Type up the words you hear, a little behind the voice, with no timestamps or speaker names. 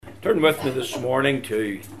Turn with me this morning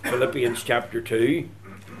to Philippians chapter 2.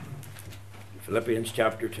 Philippians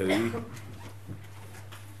chapter 2.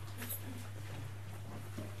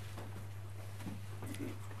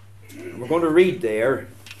 We're going to read there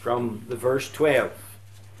from the verse 12.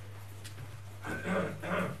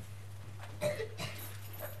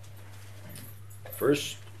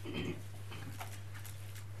 First,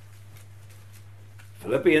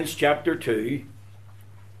 Philippians chapter 2.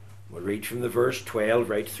 We'll read from the verse 12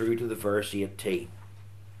 right through to the verse 18.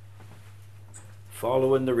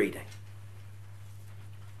 Following the reading.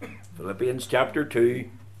 Philippians chapter 2,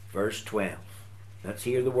 verse 12. Let's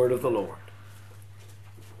hear the word of the Lord.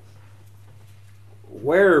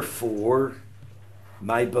 Wherefore,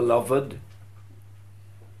 my beloved,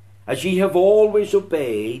 as ye have always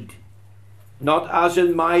obeyed, not as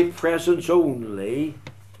in my presence only,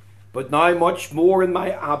 but now much more in my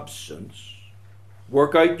absence,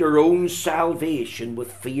 work out your own salvation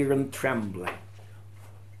with fear and trembling.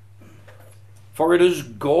 For it is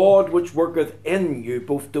God which worketh in you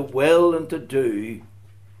both to will and to do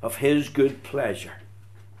of his good pleasure.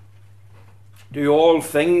 Do all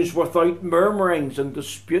things without murmurings and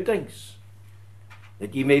disputings,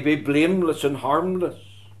 that ye may be blameless and harmless,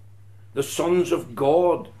 the sons of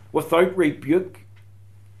God without rebuke,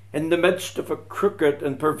 in the midst of a crooked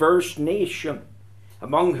and perverse nation,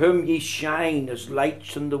 among whom ye shine as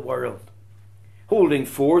lights in the world, holding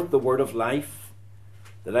forth the word of life,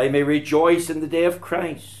 that I may rejoice in the day of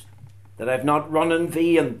Christ, that I have not run in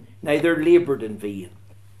vain, neither laboured in vain.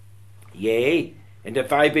 Yea, and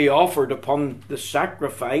if I be offered upon the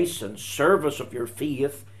sacrifice and service of your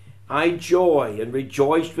faith, I joy and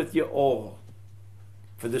rejoice with you all.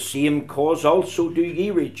 For the same cause also do ye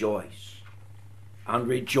rejoice, and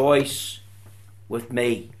rejoice with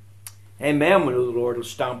me. Amen. We know the Lord will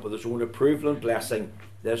stamp with his own approval and blessing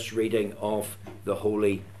this reading of the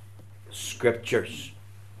Holy Scriptures.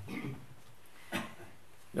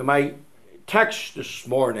 Now, my text this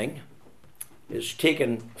morning is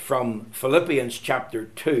taken from Philippians chapter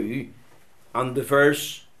 2 and the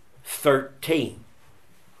verse 13.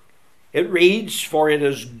 It reads, For it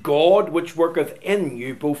is God which worketh in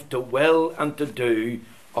you both to will and to do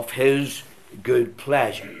of his good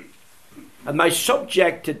pleasure. And my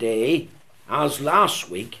subject today, as last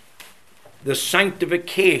week, the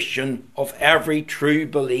sanctification of every true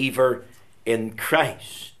believer in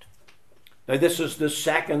Christ. Now this is the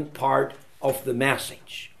second part of the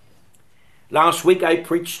message. Last week I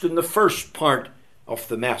preached in the first part of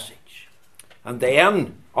the message. And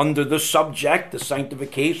then, under the subject, the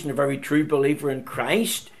sanctification of every true believer in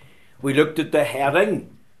Christ, we looked at the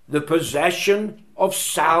heading, the possession of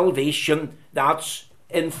salvation that's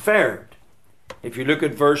inferred. If you look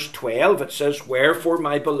at verse 12, it says, Wherefore,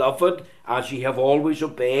 my beloved, as ye have always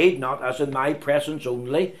obeyed, not as in my presence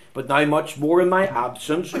only, but now much more in my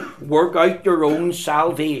absence, work out your own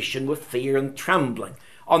salvation with fear and trembling.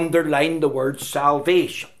 Underline the word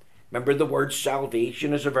salvation. Remember, the word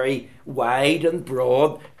salvation is a very wide and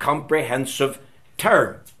broad, comprehensive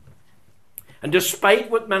term. And despite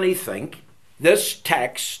what many think, this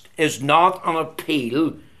text is not an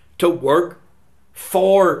appeal to work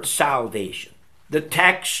for salvation. The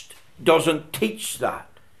text doesn't teach that.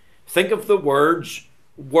 Think of the words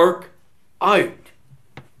work out.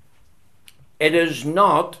 It is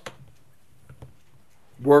not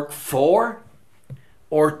work for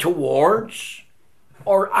or towards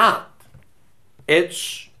or at.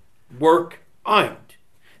 It's work out.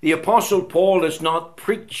 The Apostle Paul is not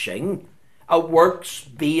preaching a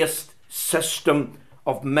works-based system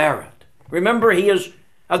of merit. Remember, he is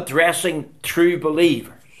addressing true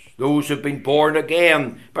believers, those who have been born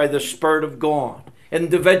again by the Spirit of God,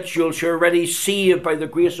 individuals who are already saved by the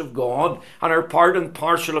grace of God and are part and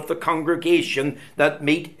parcel of the congregation that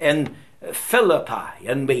meet in Philippi.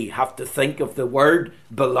 And we have to think of the word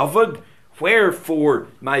beloved. Wherefore,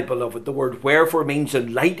 my beloved. The word wherefore means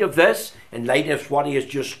in light of this, in light of what he has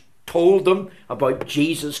just told them about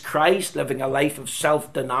Jesus Christ living a life of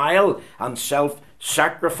self-denial and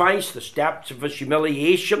self-sacrifice, the steps of his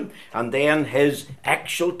humiliation and then his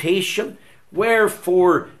exaltation.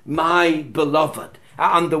 Wherefore, my beloved.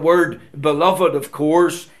 And the word beloved, of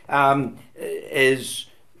course, is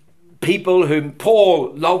people whom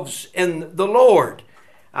Paul loves in the Lord.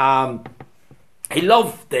 He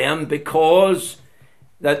loved them because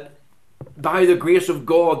that by the grace of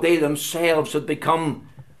God, they themselves had become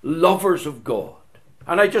lovers of God.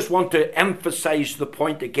 And I just want to emphasize the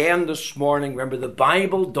point again this morning. Remember, the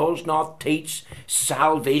Bible does not teach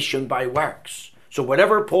salvation by works. So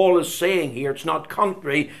whatever Paul is saying here, it's not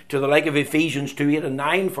contrary to the like of Ephesians 2, 8 and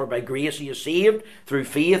 9, for by grace he is saved through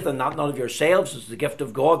faith, and that not of yourselves, it's the gift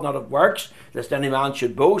of God, not of works, lest any man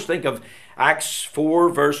should boast. Think of Acts 4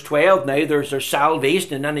 verse 12, neither is there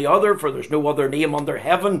salvation in any other, for there's no other name under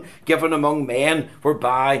heaven given among men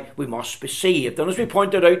whereby we must be saved. And as we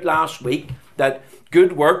pointed out last week, that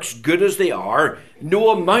good works, good as they are, no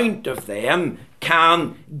amount of them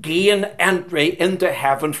can gain entry into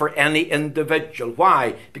heaven for any individual.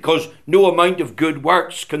 Why? Because no amount of good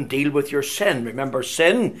works can deal with your sin. Remember,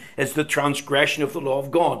 sin is the transgression of the law of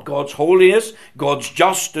God. God's holiness, God's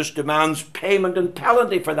justice demands payment and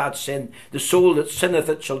penalty for that sin. The soul that sinneth,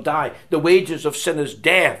 it shall die. The wages of sin is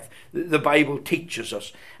death, the Bible teaches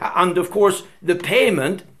us. And of course, the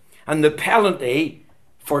payment and the penalty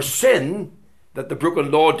for sin that the broken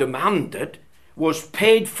law demanded was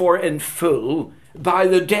paid for in full by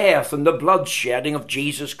the death and the bloodshedding of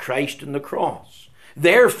Jesus Christ on the cross.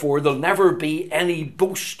 Therefore, there'll never be any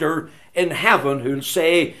boaster in heaven who'll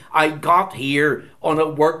say, I got here on a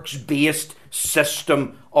works-based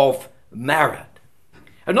system of merit.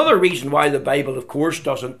 Another reason why the Bible, of course,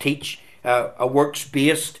 doesn't teach a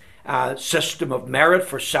works-based system of merit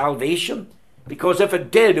for salvation, because if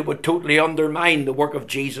it did, it would totally undermine the work of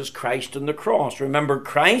Jesus Christ on the cross. Remember,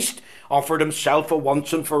 Christ offered himself a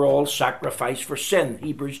once and for all sacrifice for sin.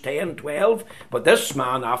 Hebrews 10:12. But this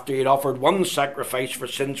man, after he had offered one sacrifice for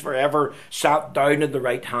sins forever, sat down at the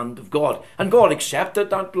right hand of God. And God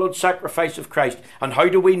accepted that blood sacrifice of Christ. And how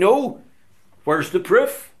do we know? Where's the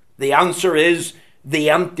proof? The answer is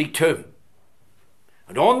the empty tomb.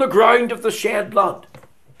 And on the ground of the shed blood,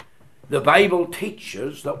 the Bible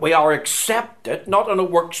teaches that we are accepted not on a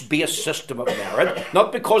works-based system of merit,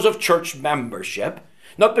 not because of church membership,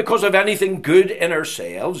 not because of anything good in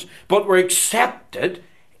ourselves, but we're accepted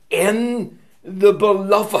in the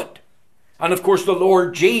beloved. And of course, the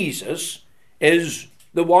Lord Jesus is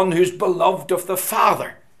the one who's beloved of the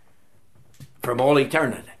Father from all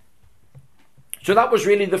eternity. So that was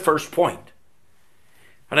really the first point.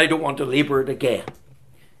 And I don't want to labour it again.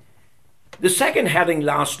 The second heading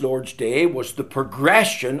last Lord's Day was the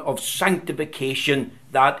progression of sanctification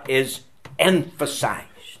that is emphasized.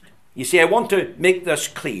 You see, I want to make this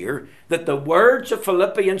clear that the words of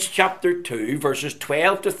Philippians chapter 2, verses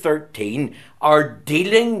 12 to 13 are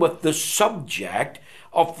dealing with the subject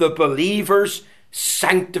of the believer's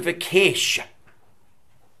sanctification.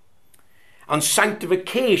 And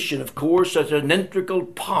sanctification, of course, is an integral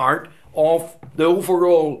part of the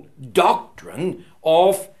overall doctrine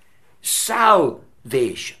of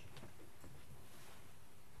salvation.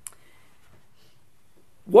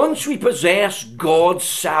 Once we possess God's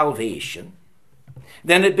salvation,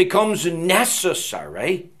 then it becomes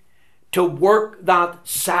necessary to work that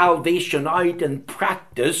salvation out in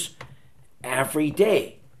practice every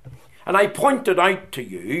day. And I pointed out to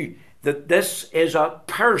you that this is a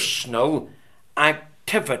personal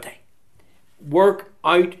activity. Work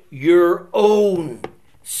out your own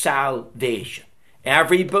salvation.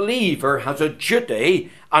 Every believer has a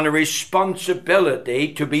duty and a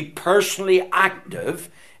responsibility to be personally active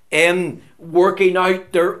in working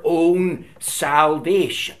out their own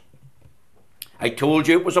salvation. I told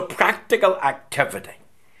you it was a practical activity.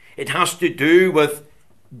 It has to do with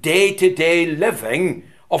day-to-day living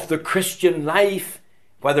of the Christian life,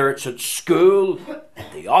 whether it's at school,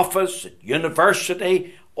 at the office, at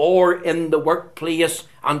university, or in the workplace,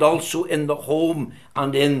 and also in the home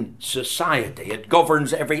and in society. It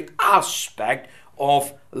governs every aspect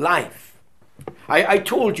of life. I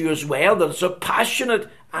told you as well that it's a passionate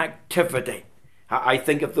activity. I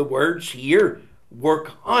think of the words here,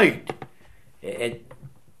 work out. It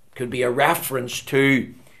could be a reference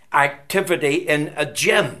to activity in a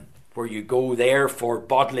gym, where you go there for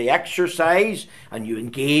bodily exercise and you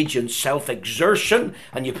engage in self-exertion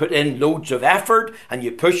and you put in loads of effort and you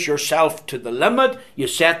push yourself to the limit, you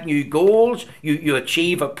set new goals, you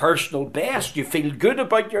achieve a personal best, you feel good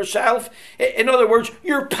about yourself. In other words,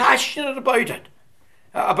 you're passionate about it,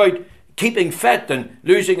 about keeping fit and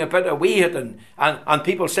losing a bit of weight and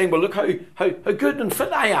people saying, well, look how good and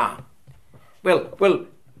fit I am. Well,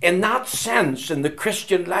 in that sense, in the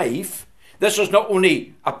Christian life, this is not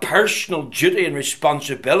only a personal duty and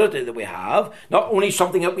responsibility that we have, not only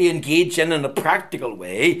something that we engage in a practical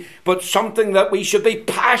way, but something that we should be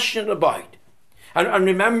passionate about. And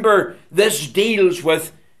remember, this deals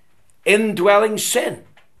with indwelling sin,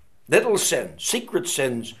 little sin, secret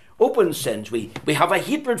sins, open sins. We have a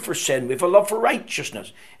hatred for sin. We have a love for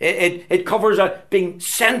righteousness. It covers being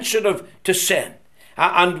sensitive to sin.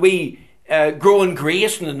 And we grow in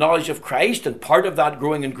grace and the knowledge of Christ, and part of that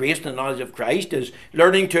growing in grace and the knowledge of Christ is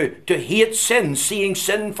learning to hate sin, seeing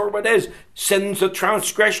sin for what it is. Sin's the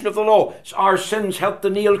transgression of the law. Our sins help to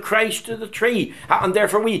nail Christ to the tree, and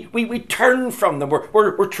therefore we turn from them.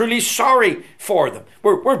 We're truly sorry for them.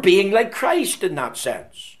 We're being like Christ in that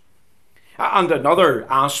sense. And another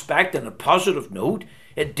aspect, in a positive note,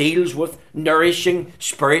 it deals with nourishing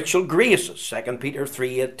spiritual graces. 2 Peter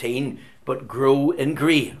 3:18, but grow in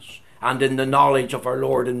grace and in the knowledge of our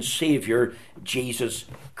Lord and Saviour, Jesus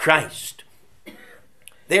Christ.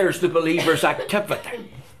 There's the believer's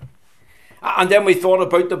activity. And then we thought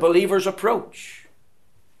about the believer's approach.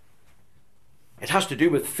 It has to do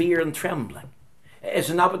with fear and trembling.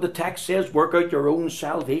 Isn't that what the text says? Work out your own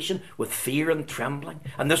salvation with fear and trembling.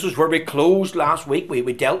 And this is where we closed last week. We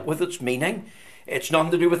dealt with its meaning. It's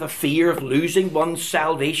nothing to do with a fear of losing one's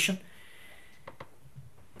salvation.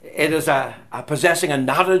 It is a possessing an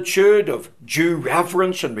attitude of due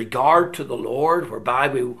reverence and regard to the Lord, whereby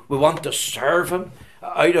we want to serve Him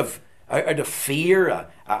out of fear,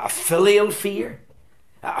 a filial fear,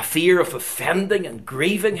 a fear of offending and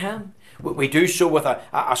grieving Him. We do so with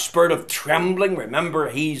a spirit of trembling. Remember,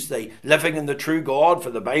 He's the living and the true God, for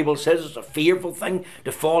the Bible says it's a fearful thing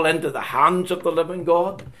to fall into the hands of the living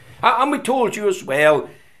God. And we told you as well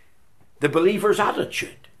the believer's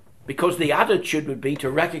attitude. Because the attitude would be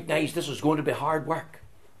to recognize this is going to be hard work.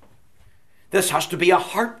 This has to be a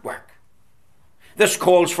heart work. This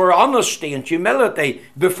calls for honesty and humility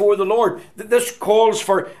before the Lord. This calls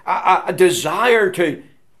for a desire to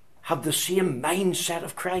have the same mindset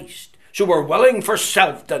of Christ. So we're willing for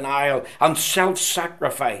self-denial and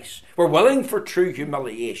self-sacrifice. We're willing for true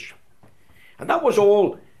humiliation. And that was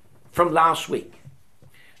all from last week.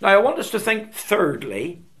 Now I want us to think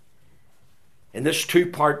thirdly, in this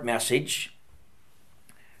two-part message,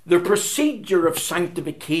 the procedure of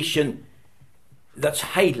sanctification that's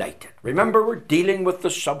highlighted. Remember, we're dealing with the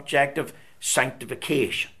subject of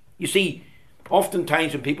sanctification. You see,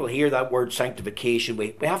 oftentimes when people hear that word sanctification,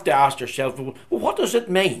 we have to ask ourselves, well, what does it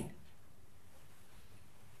mean?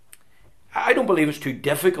 I don't believe it's too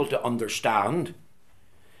difficult to understand,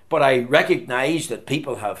 but I recognize that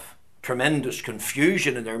people have tremendous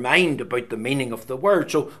confusion in their mind about the meaning of the word.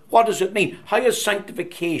 So what does it mean? How is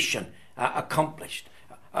sanctification accomplished?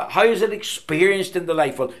 How is it experienced in the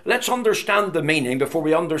life? Well, let's understand the meaning before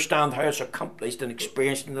we understand how it's accomplished and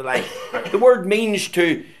experienced in the life. The word means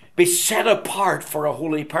to be set apart for a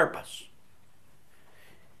holy purpose.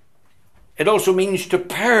 It also means to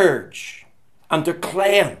purge and to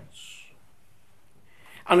cleanse.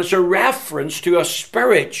 And it's a reference to a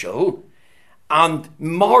spiritual and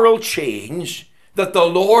moral change that the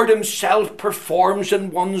Lord Himself performs in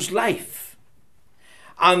one's life.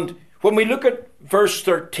 And when we look at verse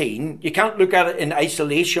 13, you can't look at it in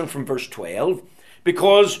isolation from verse 12,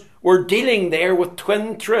 because we're dealing there with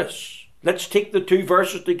twin truths. Let's take the two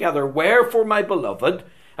verses together. Wherefore, my beloved,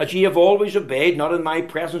 as ye have always obeyed, not in my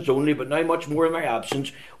presence only, but now much more in my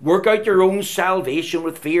absence, work out your own salvation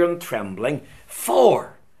with fear and trembling.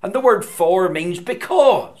 For, and the word for means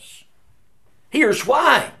because. Here's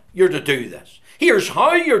why you're to do this. Here's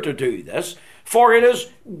how you're to do this. For it is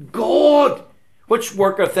God which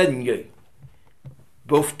worketh in you,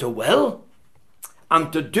 both to will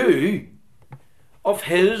and to do of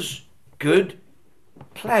His good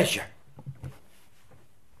pleasure.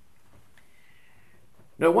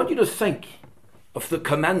 Now I want you to think of the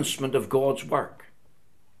commencement of God's work.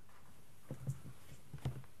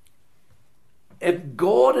 If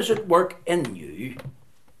God is at work in you,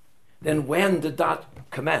 then when did that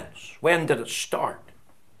commence? When did it start?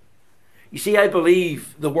 You see, I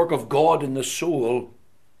believe the work of God in the soul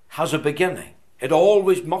has a beginning. It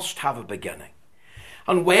always must have a beginning.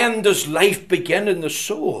 And when does life begin in the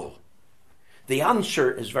soul? The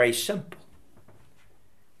answer is very simple.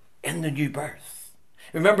 In the new birth.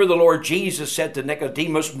 Remember, the Lord Jesus said to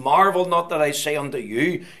Nicodemus, marvel not that I say unto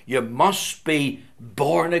you, you must be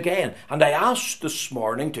born again. And I asked this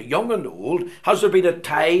morning to young and old, has there been a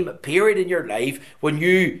time, a period in your life when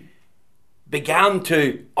you began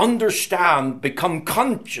to understand, become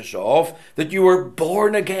conscious of, that you were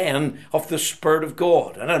born again of the Spirit of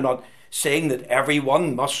God? And I'm not saying that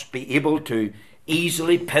everyone must be able to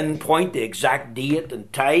easily pinpoint the exact date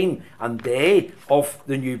and time and day of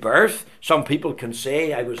the new birth. Some people can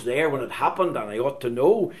say, I was there when it happened and I ought to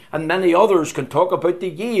know. And many others can talk about the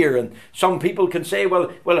year. And some people can say,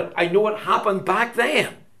 well, I know it happened back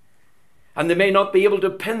then. And they may not be able to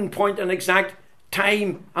pinpoint an exact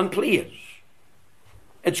time and place.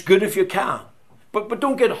 It's good if you can. But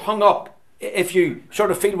don't get hung up if you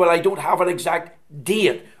sort of feel, well, I don't have an exact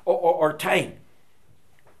date or time.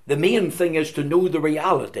 The main thing is to know the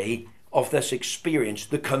reality of this experience,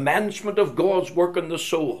 the commencement of God's work in the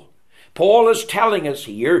soul. Paul is telling us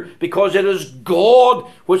here, because it is God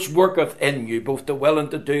which worketh in you, both to will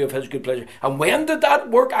and to do of his good pleasure. And when did that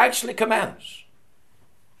work actually commence?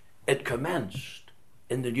 It commenced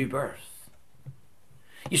in the new birth.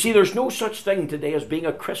 You see, there's no such thing today as being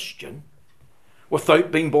a Christian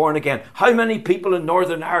without being born again. How many people in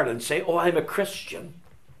Northern Ireland say, oh, I'm a Christian.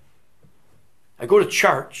 I go to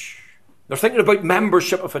church. They're thinking about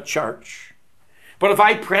membership of a church. But if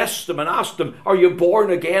I pressed them and asked them, are you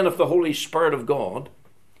born again of the Holy Spirit of God?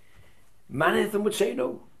 Many of them would say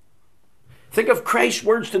no. Think of Christ's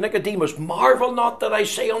words to Nicodemus, marvel not that I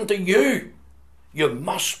say unto you, you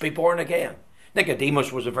must be born again.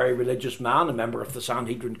 Nicodemus was a very religious man, a member of the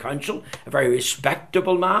Sanhedrin Council, a very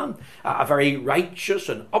respectable man, a very righteous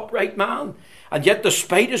and upright man. And yet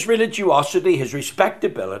despite his religiosity, his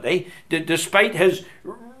respectability, despite his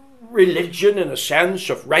religion in a sense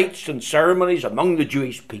of rites and ceremonies among the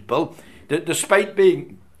Jewish people, despite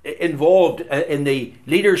being involved in the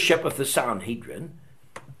leadership of the Sanhedrin,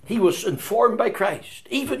 he was informed by Christ,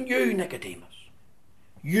 even you, Nicodemus,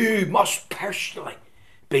 you must personally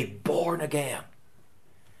be born again.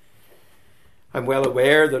 I'm well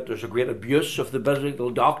aware that there's a great abuse of the biblical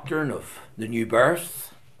doctrine of the new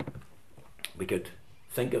birth. We could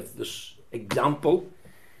think of this example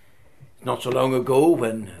not so long ago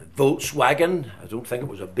when Volkswagen, I don't think it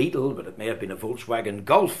was a Beetle, but it may have been a Volkswagen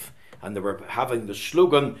Golf, and they were having the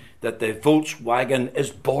slogan that the Volkswagen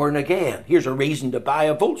is born again. Here's a reason to buy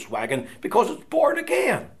a Volkswagen, because it's born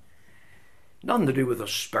again. Nothing to do with a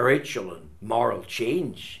spiritual and moral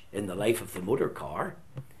change in the life of the motor car.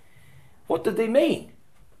 What did they mean?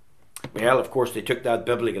 Well, of course, they took that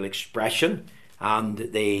biblical expression and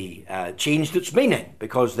they changed its meaning,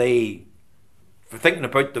 because they were thinking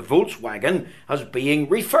about the Volkswagen as being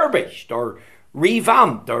refurbished or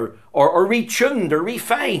revamped or retuned or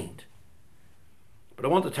refined. But I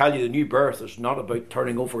want to tell you, the new birth is not about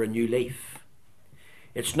turning over a new leaf.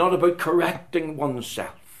 It's not about correcting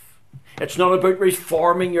oneself. It's not about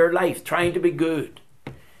reforming your life, trying to be good.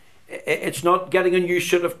 It's not getting a new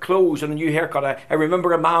suit of clothes and a new haircut. I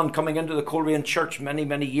remember a man coming into the Coleraine Church many,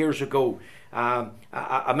 many years ago, a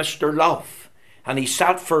Mr. Love, and he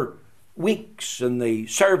sat for weeks in the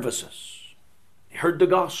services. He heard the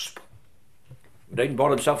gospel. He went out and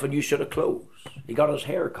bought himself a new suit of clothes. He got his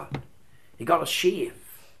hair cut. He got a shave.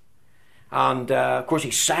 And of course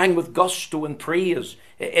he sang with gusto and praise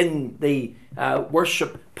in the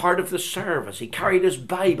worship part of the service. He carried his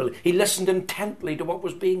Bible. He listened intently to what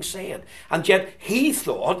was being said. And yet he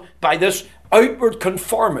thought, by this outward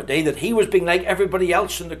conformity, that he was being like everybody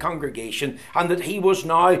else in the congregation, and that he was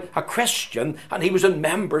now a Christian and he was in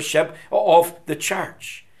membership of the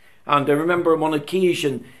church. And I remember on one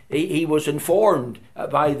occasion he was informed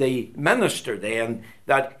by the minister then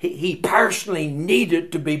that he personally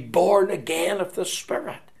needed to be born again of the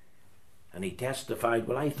Spirit. And he testified,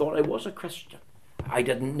 well, I thought I was a Christian. I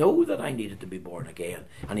didn't know that I needed to be born again.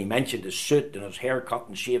 And he mentioned his suit and his haircut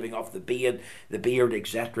and shaving off the beard,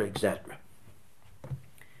 etc., etc.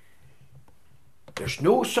 There's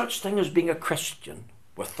no such thing as being a Christian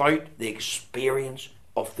without the experience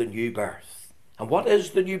of the new birth. And what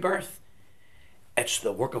is the new birth? It's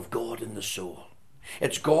the work of God in the soul.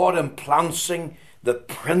 It's God implanting the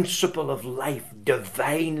principle of life,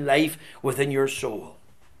 divine life, within your soul.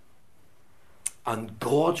 And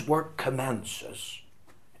God's work commences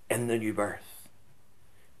in the new birth.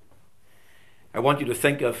 I want you to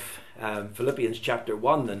think of Philippians chapter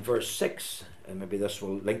 1 and verse 6, and maybe this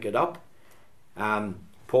will link it up.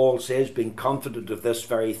 Paul says, being confident of this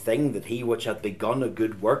very thing, that he which hath begun a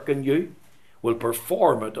good work in you will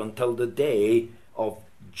perform it until the day of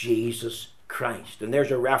Jesus Christ. And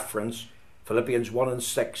there's a reference, Philippians 1 and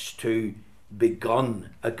 6, to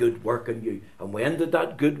begun a good work in you. And when did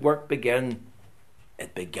that good work begin?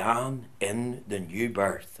 It began in the new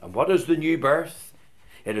birth. And what is the new birth?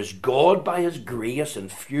 It is God by his grace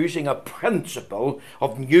infusing a principle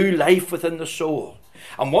of new life within the soul.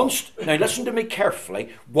 And once, now listen to me carefully,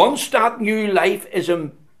 once that new life is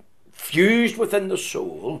infused within the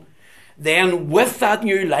soul, then with that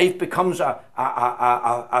new life becomes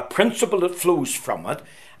a principle that flows from it,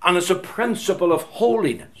 and it's a principle of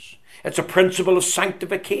holiness. It's a principle of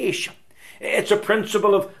sanctification. It's a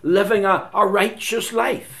principle of living a righteous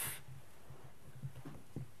life.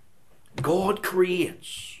 God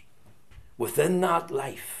creates within that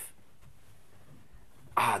life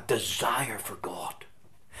a desire for God,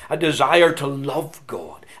 a desire to love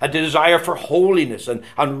God, a desire for holiness and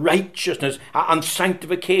righteousness and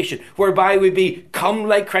sanctification, whereby we become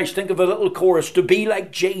like Christ. Think of a little chorus, to be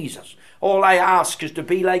like Jesus. All I ask is to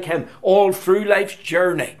be like him all through life's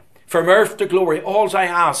journey. From earth to glory, all I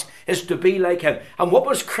ask is to be like him. And what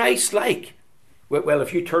was Christ like? Well,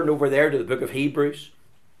 if you turn over there to the book of Hebrews,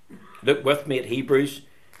 look with me at Hebrews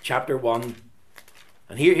chapter 1.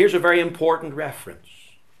 And here's a very important reference.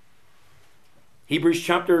 Hebrews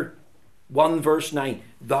chapter 1 verse 9.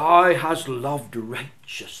 Thou hast loved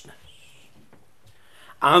righteousness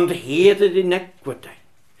and hated iniquity.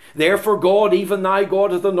 Therefore God, even thy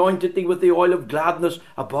God, hath anointed thee with the oil of gladness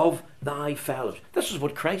above thy fellows. This is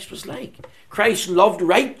what Christ was like. Christ loved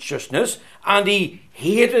righteousness and he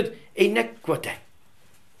hated iniquity.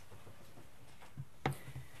 It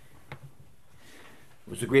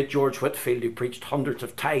was the great George Whitefield who preached hundreds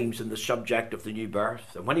of times on the subject of the new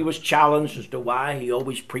birth. And when he was challenged as to why he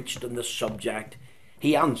always preached on this subject,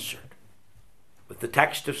 he answered with the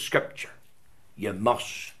text of Scripture, you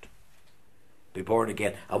must be born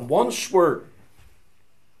again. And once we're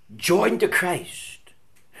joined to Christ,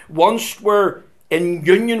 once we're in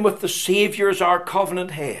union with the Saviour as our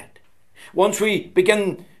covenant head, once we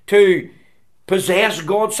begin to possess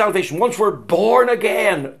God's salvation, once we're born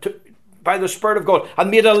again by the Spirit of God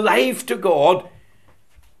and made alive to God,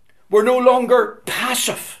 we're no longer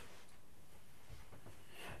passive.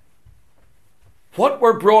 What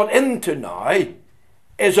we're brought into now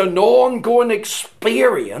is an ongoing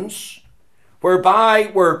experience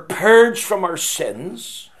whereby we're purged from our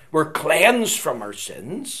sins, we're cleansed from our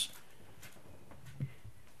sins,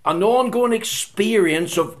 an ongoing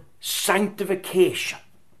experience of sanctification.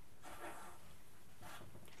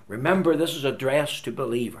 Remember, this is addressed to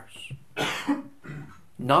believers,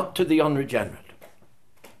 not to the unregenerate.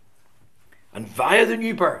 And via the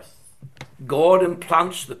new birth, God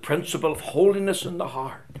implants the principle of holiness in the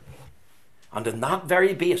heart. And on that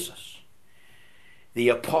very basis, the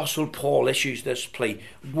Apostle Paul issues this plea: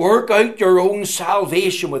 work out your own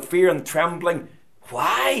salvation with fear and trembling.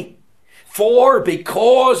 Why? For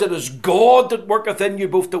because it is God that worketh in you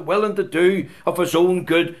both to will and to do of his own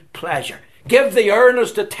good pleasure. Give the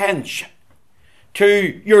earnest attention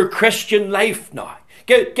to your Christian life now.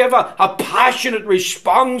 Give a passionate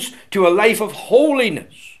response to a life of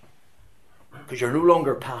holiness, because you're no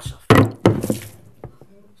longer passive.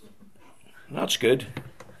 That's good.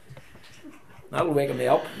 That'll wake me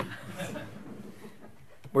up.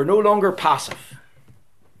 We're no longer passive.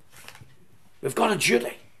 We've got a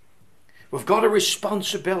duty. We've got a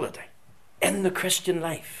responsibility in the Christian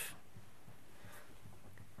life.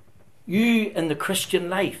 You in the Christian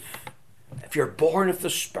life, if you're born of the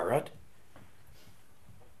Spirit,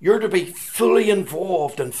 you're to be fully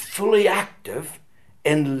involved and fully active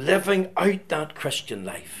in living out that Christian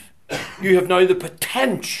life. You have now the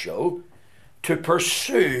potential to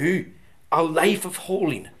pursue a life of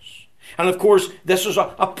holiness. And of course, this is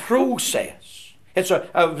a process. It's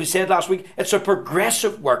as we said last week, it's a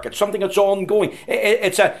progressive work. It's something that's ongoing.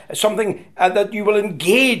 It's something that you will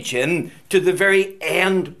engage in to the very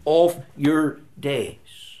end of your days.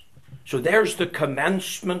 So there's the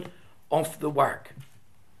commencement of the work.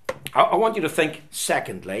 I want you to think,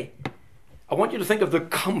 secondly, I want you to think of the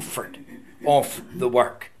comfort of the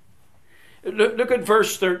work. Look at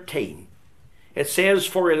verse 13. It says,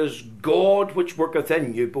 for it is God which worketh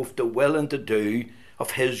in you both to will and to do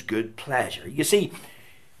of his good pleasure. You see,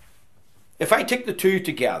 if I take the two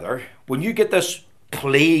together, when you get this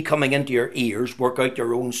plea coming into your ears, work out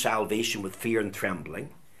your own salvation with fear and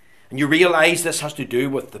trembling, and you realize this has to do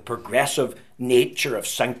with the progressive nature of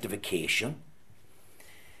sanctification,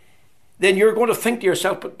 then you're going to think to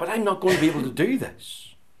yourself, but I'm not going to be able to do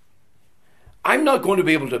this. I'm not going to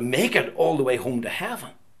be able to make it all the way home to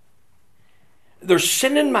heaven. There's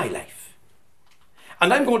sin in my life,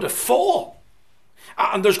 and I'm going to fall,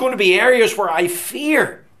 and there's going to be areas where I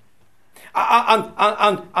fear, and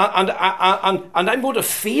I'm going to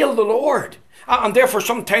fail the Lord, and therefore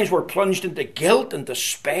sometimes we're plunged into guilt and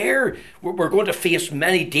despair. We're going to face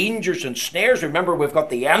many dangers and snares. Remember, we've got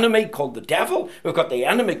the enemy called the devil, we've got the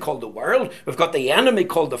enemy called the world, we've got the enemy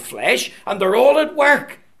called the flesh, and they're all at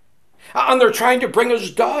work, and they're trying to bring us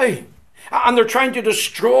down. And they're trying to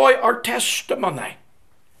destroy our testimony.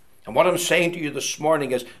 And what I'm saying to you this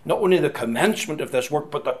morning is not only the commencement of this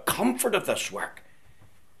work, but the comfort of this work.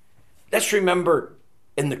 Let's remember,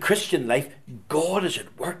 in the Christian life, God is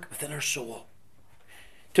at work within our soul.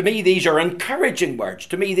 To me, these are encouraging words.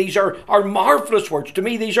 To me, these are marvellous words. To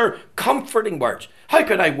me, these are comforting words. How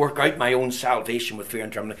can I work out my own salvation with fear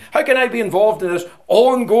and trembling? How can I be involved in this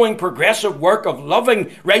ongoing progressive work of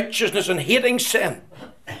loving righteousness and hating sin?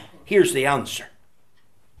 Here's the answer.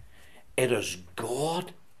 It is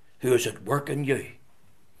God who is at work in you.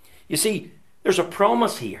 You see, there's a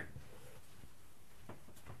promise here.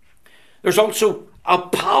 There's also a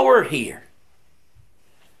power here.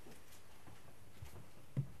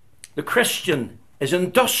 The Christian is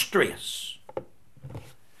industrious,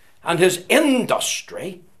 and his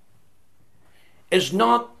industry is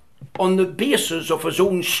not on the basis of his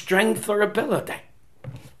own strength or ability.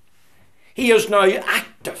 He is now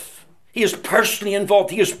active. He is personally involved.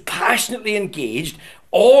 He is passionately engaged,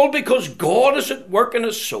 all because God is at work in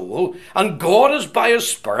his soul, and God is by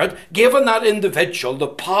his Spirit given that individual the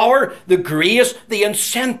power, the grace, the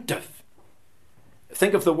incentive.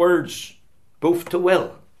 Think of the words, both to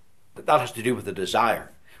will. That has to do with the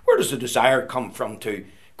desire. Where does the desire come from to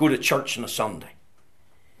go to church on a Sunday?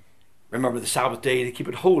 Remember the Sabbath day to keep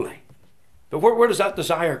it holy. But where does that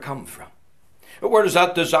desire come from? Where does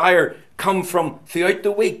that desire come from throughout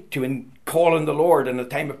the week to call on the Lord in a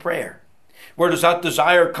time of prayer? Where does that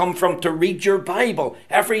desire come from to read your Bible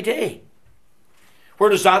every day? Where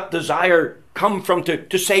does that desire come from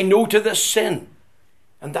to say no to this sin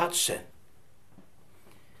and that sin?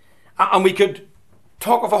 And we could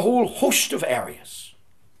talk of a whole host of areas.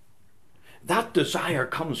 That desire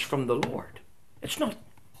comes from the Lord. It's not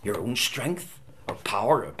your own strength or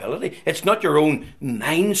power or ability. It's not your own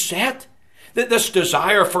mindset. This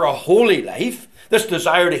desire for a holy life, this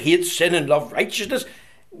desire to hate sin and love righteousness,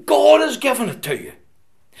 God has given it to you.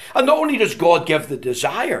 And not only does God give the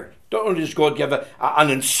desire, not only does God give an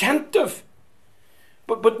incentive,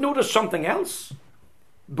 but notice something else.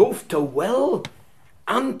 Both to will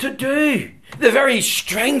and to do. The very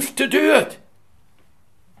strength to do it.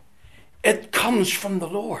 It comes from the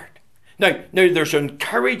Lord. Now there's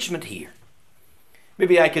encouragement here.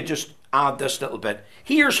 Maybe I could just add this little bit.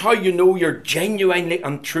 Here's how you know you're genuinely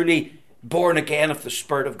and truly born again of the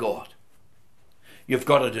Spirit of God. You've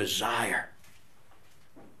got a desire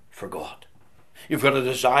for God. You've got a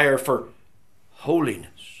desire for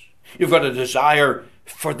holiness. You've got a desire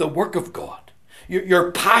for the work of God.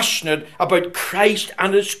 You're passionate about Christ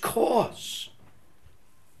and his cause.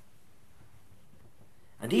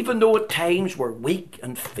 And even though at times we're weak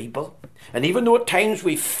and feeble, and even though at times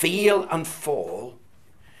we fail and fall,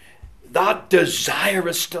 that desire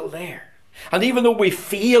is still there. And even though we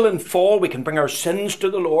fail and fall, we can bring our sins to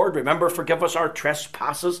the Lord. Remember, forgive us our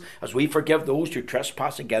trespasses as we forgive those who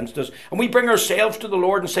trespass against us. And we bring ourselves to the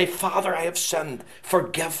Lord and say, Father, I have sinned.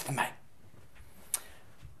 Forgive me.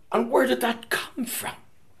 And where did that come from?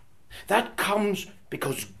 That comes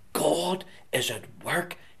because God is at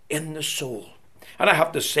work in the soul. And I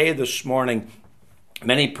have to say this morning,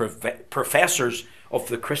 many professors of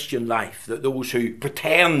the Christian life, those who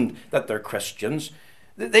pretend that they're Christians,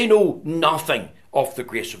 they know nothing of the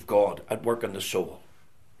grace of God at work in the soul.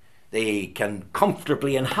 They can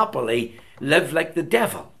comfortably and happily live like the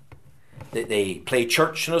devil. They play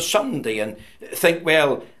church on a Sunday and think,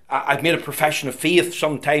 well, I've made a profession of faith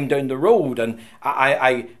sometime down the road, and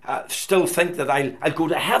I still think that I'll go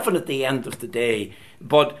to heaven at the end of the day.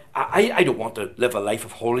 But I don't want to live a life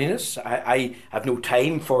of holiness. I have no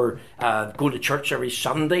time for going to church every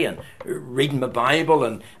Sunday and reading my Bible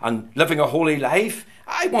and living a holy life.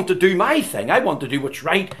 I want to do my thing. I want to do what's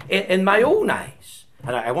right in my own eyes.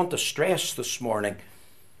 And I want to stress this morning,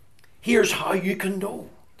 here's how you can know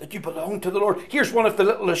that you belong to the Lord. Here's one of the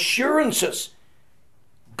little assurances.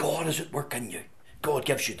 God is at work in you. God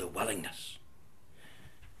gives you the willingness,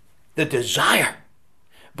 the desire.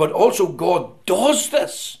 But also God does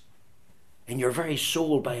this in your very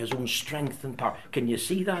soul by his own strength and power. Can you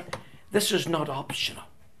see that? This is not optional.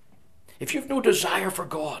 If you've no desire for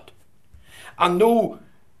God and know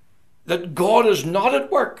that God is not at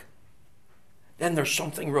work, then there's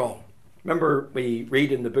something wrong. Remember, we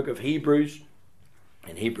read in the book of Hebrews,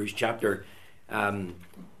 in Hebrews chapter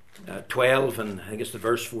 12, and I think it's the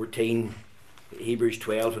verse 14, Hebrews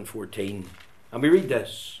 12 and 14, and we read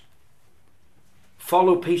this: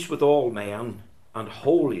 follow peace with all men and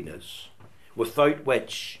holiness, without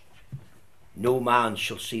which no man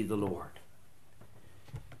shall see the Lord.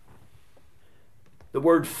 The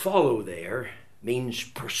word follow there means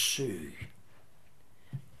pursue.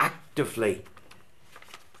 Actively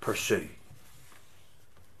pursue.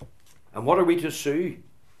 And what are we to pursue?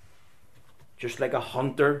 Just like a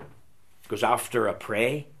hunter goes after a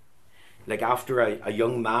prey, like after a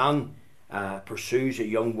young man pursues a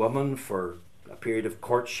young woman for a period of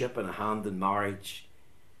courtship and a hand in marriage.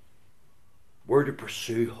 We're to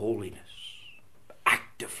pursue holiness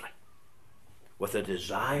actively, with a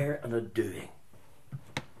desire and a doing.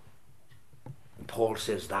 And Paul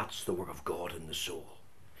says that's the work of God in the soul.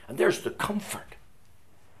 And there's the comfort.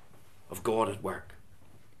 of God at work.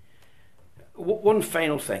 One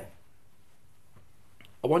final thing.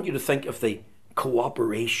 I want you to think of the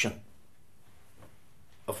cooperation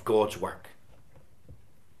of God's work.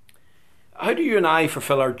 How do you and I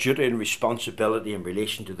fulfill our duty and responsibility in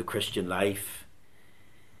relation to the Christian life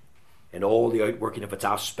in all the outworking of its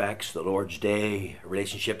aspects, the Lord's Day,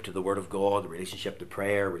 relationship to the Word of God, relationship to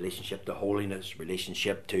prayer, relationship to holiness,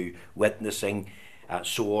 relationship to witnessing,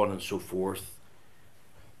 so on and so forth?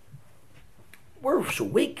 We're so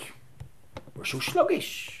weak. We're so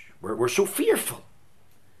sluggish. We're so fearful.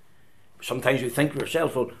 Sometimes we think to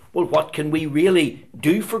ourselves, well, what can we really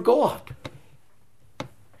do for God?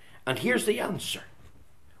 And here's the answer.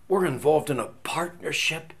 We're involved in a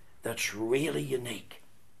partnership that's really unique.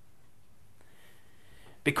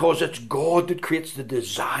 Because it's God that creates the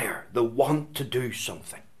desire, the want to do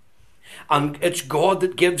something. And it's God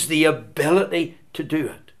that gives the ability to do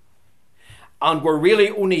it. And we're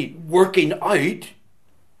really only working out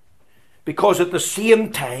because at the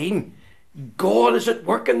same time, God is at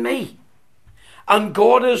work in me. And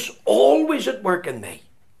God is always at work in me.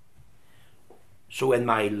 So in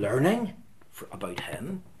my learning about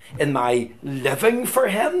Him, in my living for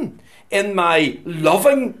Him, in my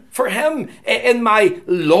loving for Him, in my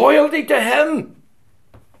loyalty to Him,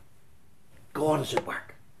 God is at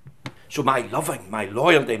work. So my loving, my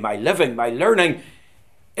loyalty, my living, my learning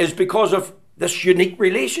is because of this unique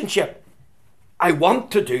relationship. I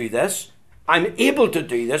want to do this. I'm able to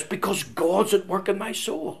do this because God's at work in my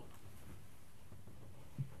soul.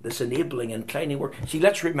 This enabling, inclining work. See,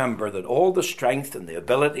 let's remember that all the strength and the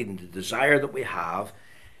ability and the desire that we have,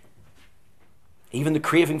 even the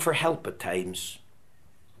craving for help at times,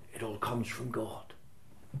 it all comes from God.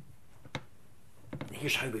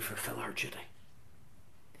 Here's how we fulfill our duty.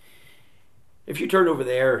 If you turn over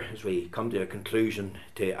there, as we come to a conclusion,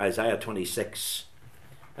 to Isaiah 26,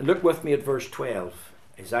 and look with me at verse 12.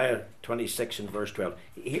 Isaiah 26 and verse 12.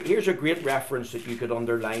 Here's a great reference that you could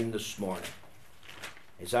underline this morning.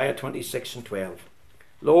 Isaiah 26 and 12.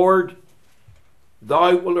 Lord,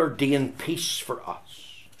 thou wilt ordain peace for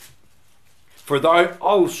us, for thou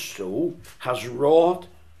also hast wrought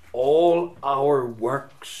all our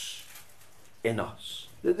works in us.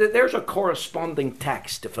 There's a corresponding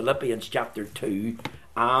text to Philippians chapter 2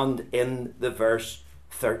 and in the verse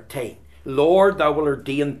 13. Lord, thou wilt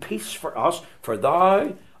ordain peace for us, for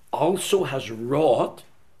thou also hast wrought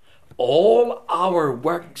all our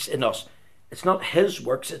works in us. It's not His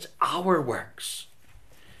works, it's our works.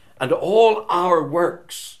 And all our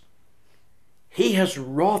works, He has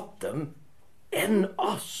wrought them in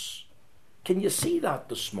us. Can you see that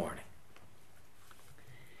this morning?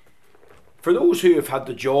 For those who have had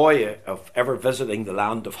the joy of ever visiting the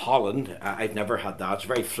land of Holland, I've never had that. It's a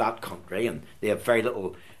very flat country and they have very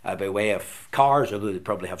little by way of cars, although they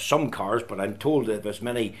probably have some cars, but I'm told they have as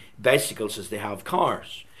many bicycles as they have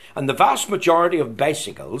cars. And the vast majority of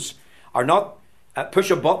bicycles are not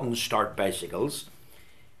push-a-button start bicycles.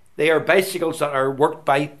 They are bicycles that are worked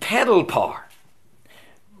by pedal power.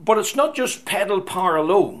 But it's not just pedal power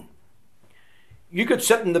alone. You could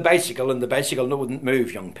sit in the bicycle and the bicycle wouldn't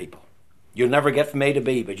move, young people. You'll never get from A to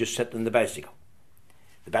B by just sitting in the bicycle.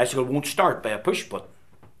 The bicycle won't start by a push button.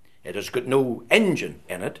 It has got no engine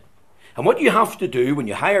in it. And what you have to do when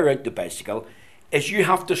you hire out the bicycle is you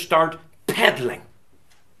have to start pedaling.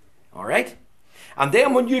 All right? And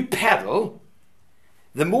then when you pedal,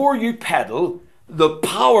 the more you pedal, the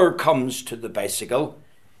power comes to the bicycle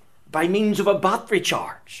by means of a battery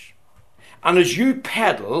charge. And as you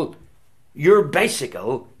pedal, your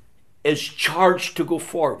bicycle is charged to go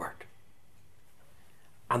forward.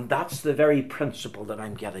 And that's the very principle that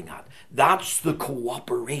I'm getting at. That's the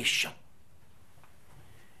cooperation.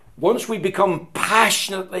 Once we become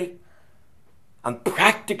passionately and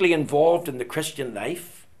practically involved in the Christian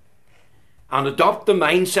life and adopt the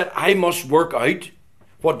mindset, I must work out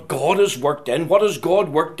what God has worked in. What has God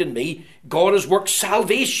worked in me? God has worked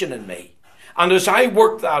salvation in me. And as I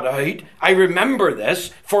work that out, I remember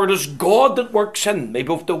this, for it is God that works in me,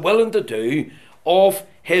 both the will and the do of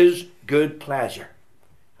His good pleasure.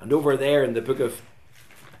 And over there in the book of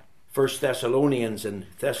 1 Thessalonians, in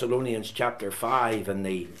Thessalonians chapter 5, and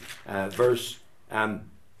the verse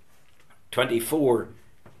 24,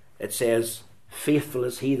 it says, faithful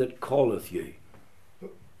is He that calleth you.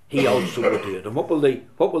 He also will do it. And what will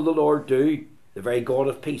the Lord do? The very God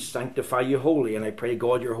of peace sanctify you wholly. And I pray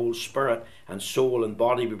God your whole spirit and soul and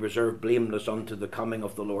body be preserved blameless unto the coming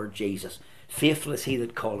of the Lord Jesus. Faithful is He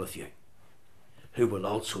that calleth you, who will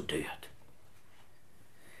also do it.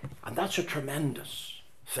 And that's a tremendous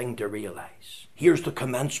thing to realize. Here's the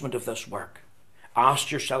commencement of this work. Ask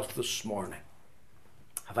yourself this morning,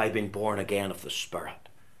 Have I been born again of the Spirit?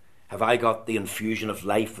 Have I got the infusion of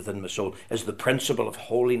life within my soul? Is the principle of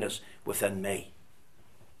holiness within me?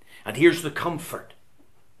 And here's the comfort.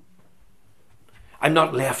 I'm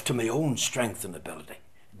not left to my own strength and ability.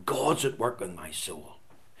 God's at work in my soul.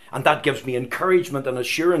 And that gives me encouragement and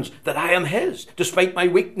assurance that I am His, despite my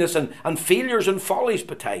weakness and failures and follies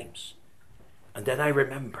by times. And then I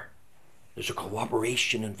remember there's a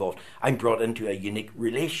cooperation involved. I'm brought into a unique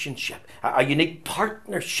relationship, a unique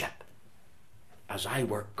partnership. As I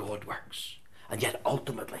work, God works. And yet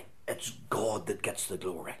ultimately, it's God that gets the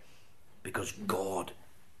glory. Because God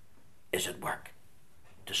is at work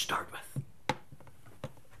to start with.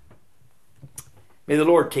 May the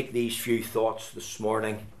Lord take these few thoughts this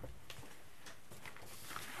morning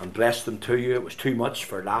and bless them to you. It was too much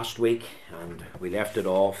for last week and we left it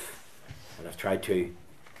off. And I've tried to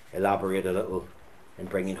elaborate a little in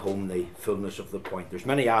bringing home the fullness of the point. There's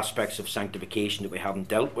many aspects of sanctification that we haven't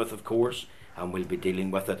dealt with, of course, and we'll be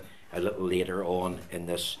dealing with it a little later on in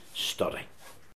this study.